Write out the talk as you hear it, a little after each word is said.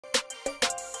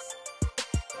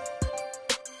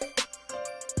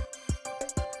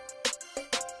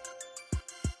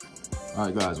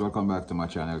Alright guys, welcome back to my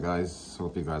channel guys.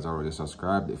 Hope you guys are already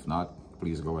subscribed. If not,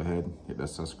 please go ahead, hit that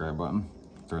subscribe button,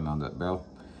 turn on that bell.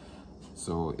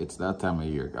 So it's that time of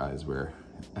year guys where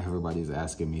everybody's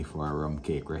asking me for a rum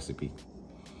cake recipe.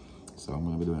 So I'm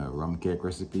going to be doing a rum cake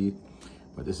recipe,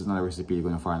 but this is not a recipe you're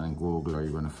going to find on Google or you're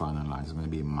going to find online. It's going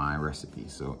to be my recipe.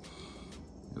 So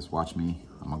just watch me.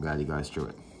 I'm going to guide you guys through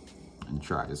it and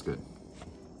try it. It's good.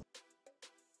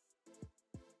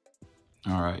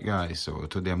 Alright guys, so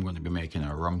today I'm going to be making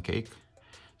a rum cake.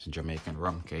 It's a Jamaican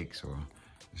rum cake, so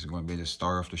this is going to be the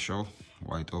star of the show.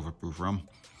 White overproof rum.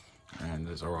 And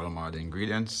these are all of my other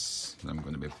ingredients that I'm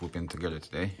going to be putting together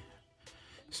today.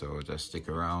 So just stick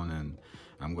around and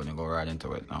I'm going to go right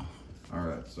into it now.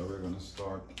 Alright, so we're going to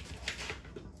start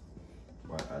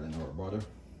by adding our butter.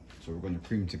 So we're going to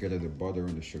cream together the butter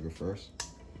and the sugar first.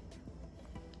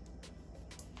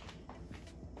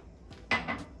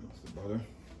 That's the butter.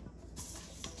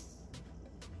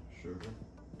 Sugar.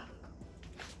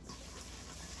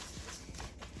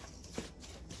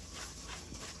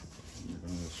 You're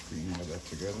going to screen all that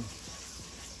together.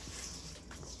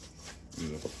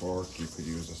 Use a fork, you could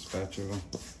use a spatula.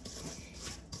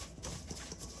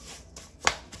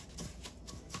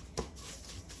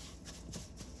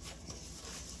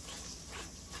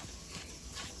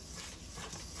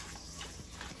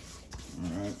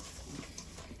 Alright.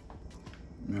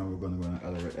 Now we're going to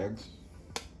add our eggs.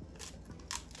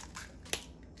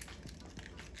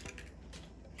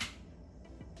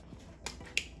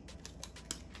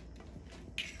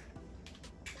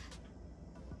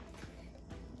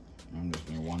 I'm just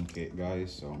doing one cake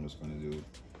guys, so I'm just going to do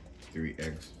 3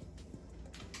 eggs.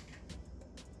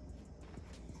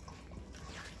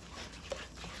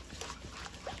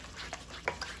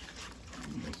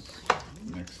 Just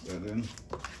mix that in.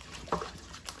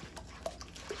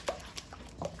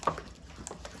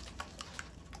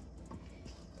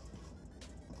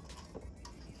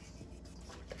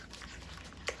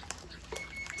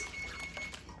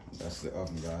 That's the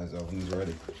oven guys, the oven is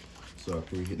ready. So I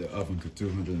preheat the oven to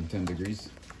 210 degrees.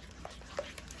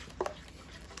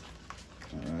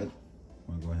 Alright,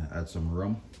 I'm going to go ahead and add some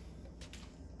rum.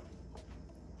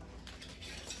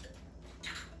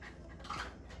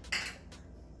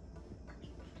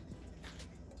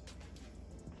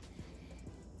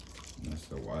 That's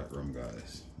the white rum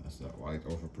guys. That's that white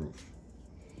overproof.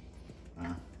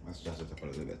 Let's dress it up a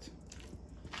little bit.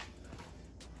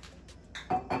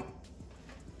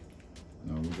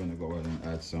 Now we're going to go ahead and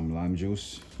add some lime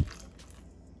juice.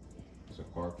 It's a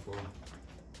cork full. A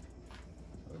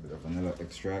little bit of vanilla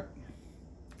extract.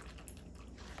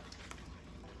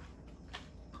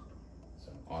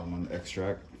 Some almond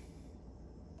extract.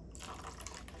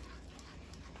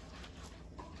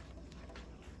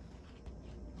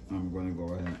 I'm going to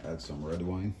go ahead and add some red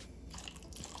wine.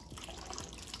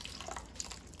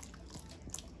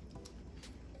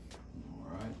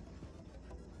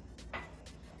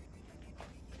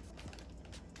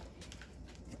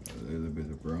 A little bit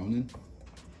of browning.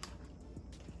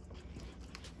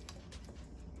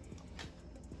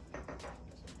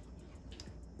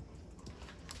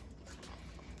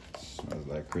 Smells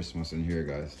like Christmas in here,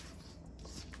 guys.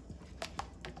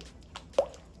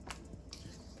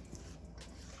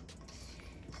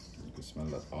 You can smell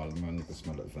that almond, you can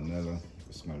smell that vanilla, you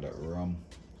can smell that rum,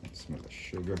 you can smell the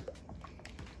sugar.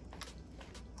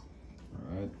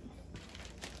 All right.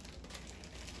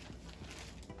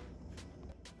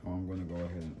 Now I'm going to go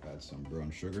ahead and add some brown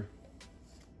sugar.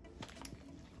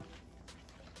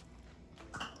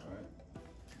 All right,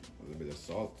 a little bit of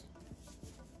salt.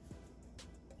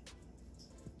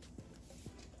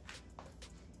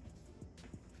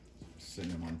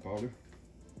 Cinnamon powder.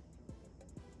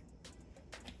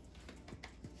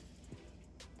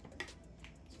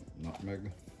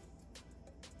 Nutmeg.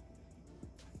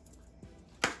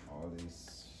 All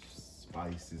these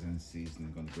spices and seasoning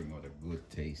are going to bring out a good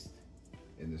taste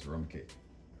in this rum cake.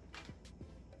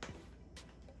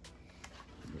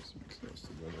 Let's mix those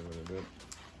together a little bit.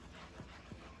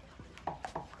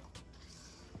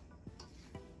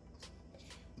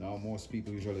 Now most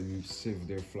people usually sieve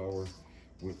their flour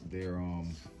with their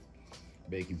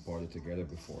baking powder together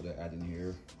before they add in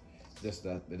here. Just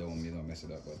that they don't mess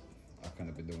it up, but I've kind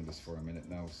of been doing this for a minute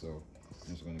now, so I'm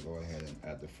just going to go ahead and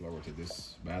add the flour to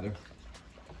this batter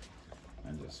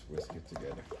and just whisk it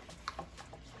together.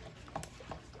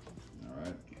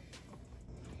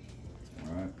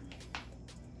 Alright,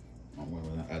 I'm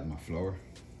going to add my flour.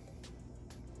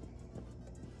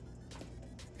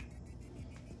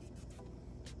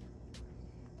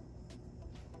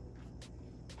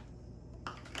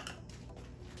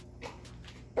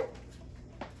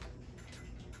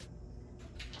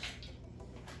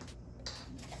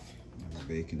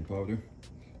 baking powder.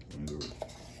 I'm gonna do it.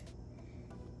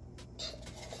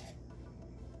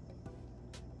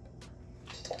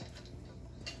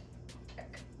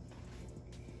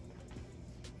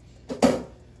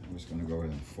 I'm just gonna go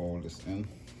ahead and fold this in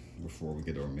before we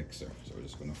get our mixer. So we're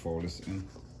just gonna fold this in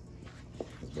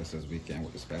as best as we can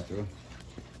with the spatula.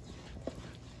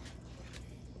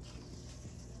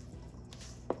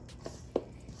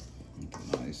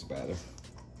 Nice batter.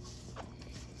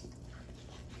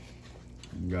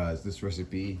 And guys, this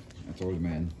recipe, I told the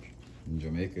man in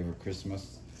Jamaica for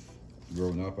Christmas,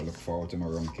 growing up, I look forward to my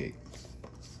rum cake.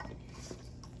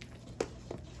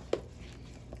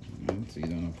 So you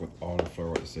don't want to put all the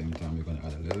flour at the same time. You're going to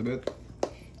add a little bit.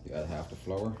 You add half the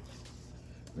flour,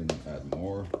 then you add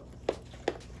more.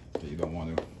 So you don't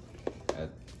want to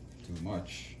add too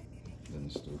much, then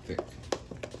it's too thick.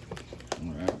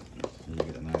 Alright, so you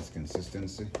get a nice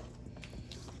consistency.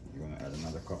 You're going to add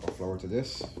another cup of flour to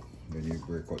this. Then you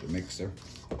break out the mixer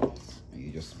and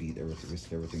you just beat everything,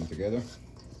 whisk everything together,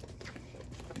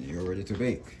 and you're ready to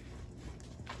bake.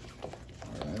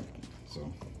 Alright,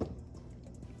 so let's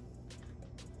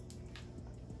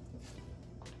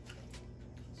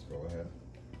go ahead,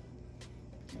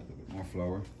 add a bit more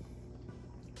flour.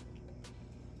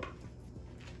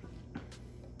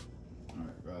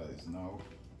 Alright guys, now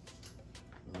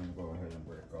we're going to go ahead and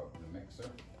break out the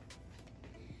mixer.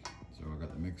 So I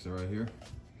got the mixer right here.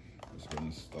 Just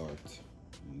going to start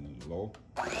in low.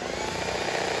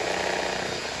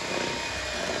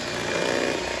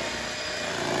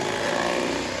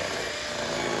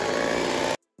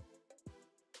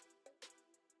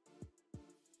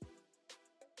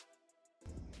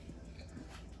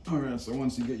 Alright, so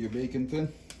once you get your bacon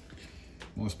tin,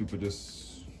 most people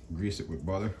just grease it with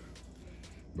butter,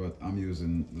 but I'm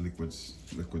using liquid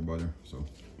butter, so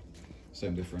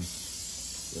same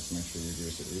difference. Just make sure you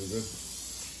grease it real good.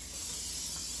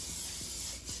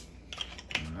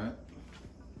 Alright.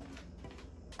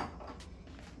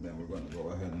 Then we're going to go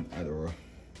ahead and add our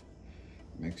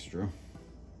mixture.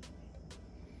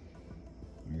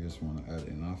 You just want to add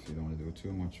enough. You don't want to do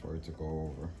too much for it to go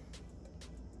over.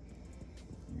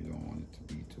 You don't want it to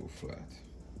be too flat.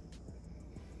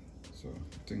 So I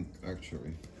think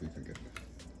actually we could get it.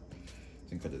 I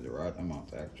think I did the right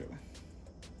amount actually.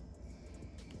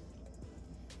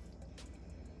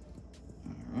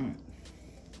 Alright.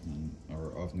 And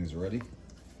our oven is ready.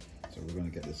 So we're gonna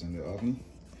get this in the oven.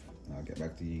 And I'll get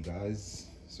back to you guys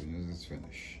as soon as it's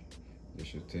finished. This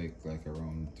should take like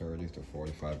around 30 to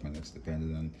 45 minutes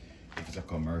depending on if it's a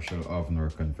commercial oven or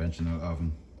a conventional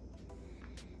oven.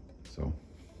 So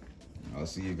I'll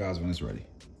see you guys when it's ready.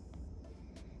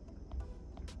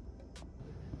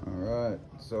 Alright,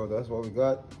 so that's what we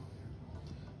got.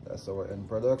 That's our end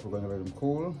product. We're gonna let them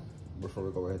cool before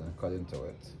we go ahead and cut into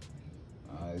it.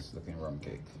 Nice looking rum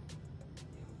cake.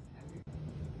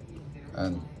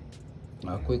 And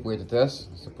a quick way to test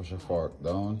is to push a fork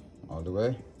down all the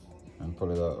way and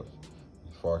pull it out.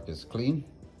 The fork is clean,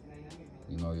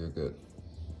 you know you're good.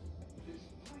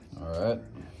 Alright,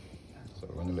 so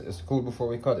we're gonna let this cool before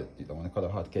we cut it. You don't want to cut a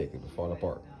hot cake, it will fall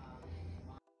apart.